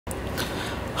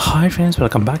Hi friends,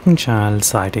 welcome back to the channel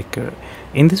SciTech.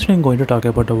 In this video I'm going to talk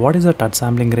about what is the touch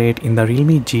sampling rate in the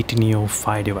Realme GT Neo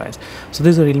 5 device. So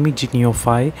this is a Realme GT Neo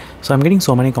 5. So I'm getting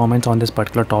so many comments on this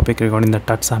particular topic regarding the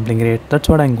touch sampling rate. That's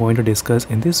what I'm going to discuss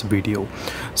in this video.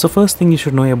 So first thing you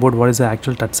should know about what is the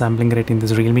actual touch sampling rate in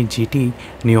this Realme GT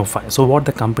Neo 5. So what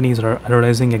the companies are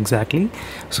advertising exactly.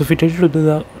 So if you try to do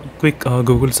the quick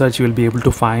Google search, you will be able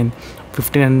to find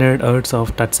 1500 Hz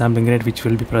of touch sampling rate which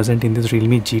will be present in this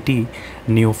Realme GT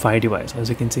Neo 5 device, as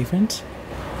you can see friends.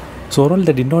 So overall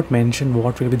they did not mention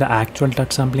what will be the actual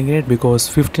touch sampling rate, because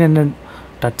 1500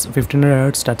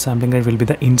 Hz touch sampling rate will be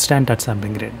the instant touch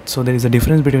sampling rate. So there is a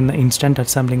difference between the instant touch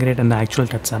sampling rate and the actual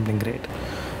touch sampling rate.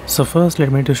 So first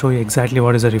let me to show you exactly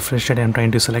what is the refresh rate I'm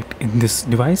trying to select in this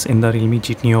device in the Realme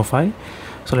GT Neo 5.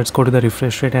 So let's go to the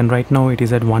refresh rate, and right now it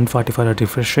is at 144 at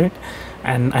refresh rate,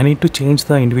 and I need to change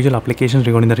the individual applications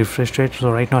regarding the refresh rate.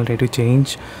 So right now I'll try to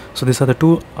change. So these are the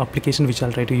two applications which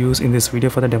I'll try to use in this video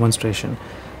for the demonstration.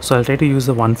 So I'll try to use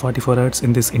the 144 Hz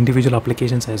in this individual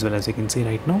applications as well, as you can see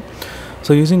right now.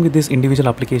 So using with these individual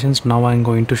applications, now I'm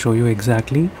going to show you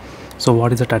exactly so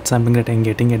what is the touch sampling that I'm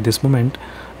getting at this moment.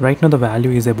 Right now the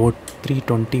value is about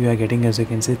 320 we are getting, as you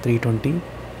can see, 320.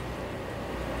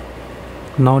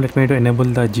 Now let me to enable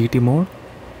the GT mode.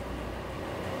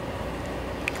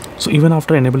 So even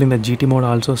after enabling the GT mode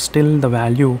also, still the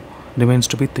value remains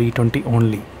to be 320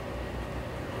 only,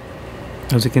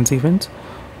 as you can see friends.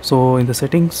 So in the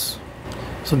settings,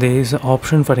 so there is an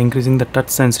option for increasing the touch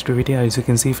sensitivity, as you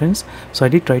can see friends. So I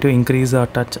did try to increase the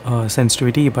touch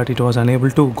sensitivity, but it was unable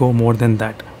to go more than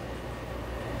that.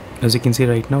 As you can see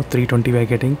right now 320 we are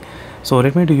getting. So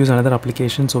let me to use another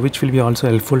application, so which will be also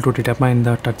helpful to determine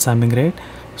the touch sampling rate.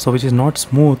 So which is not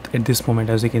smooth at this moment,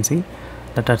 as you can see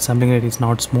the touch sampling rate is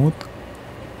not smooth.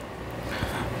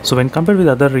 So when compared with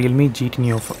other Realme GT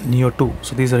Neo 2,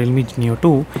 so this is a Realme Neo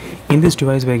 2, in this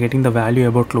device we are getting the value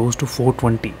about close to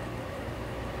 420,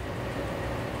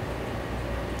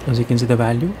 as you can see the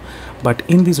value. But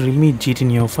in this Realme GT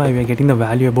Neo 5 we are getting the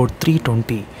value about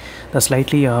 320. That's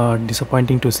slightly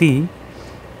disappointing to see.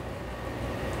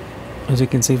 As you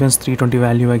can see friends, 320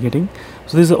 value we are getting.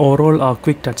 So this is the overall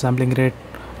quick touch sampling rate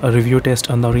review test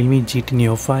on the Realme GT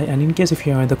Neo 5. And in case if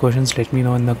you have other questions, let me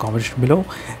know in the comments below,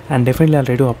 and definitely I'll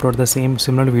try to upload the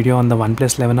similar video on the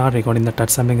OnePlus 11R regarding the touch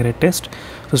sampling rate test.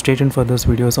 So stay tuned for those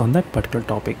videos on that particular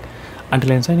topic.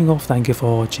 Until I'm signing off, thank you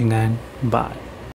for watching and bye.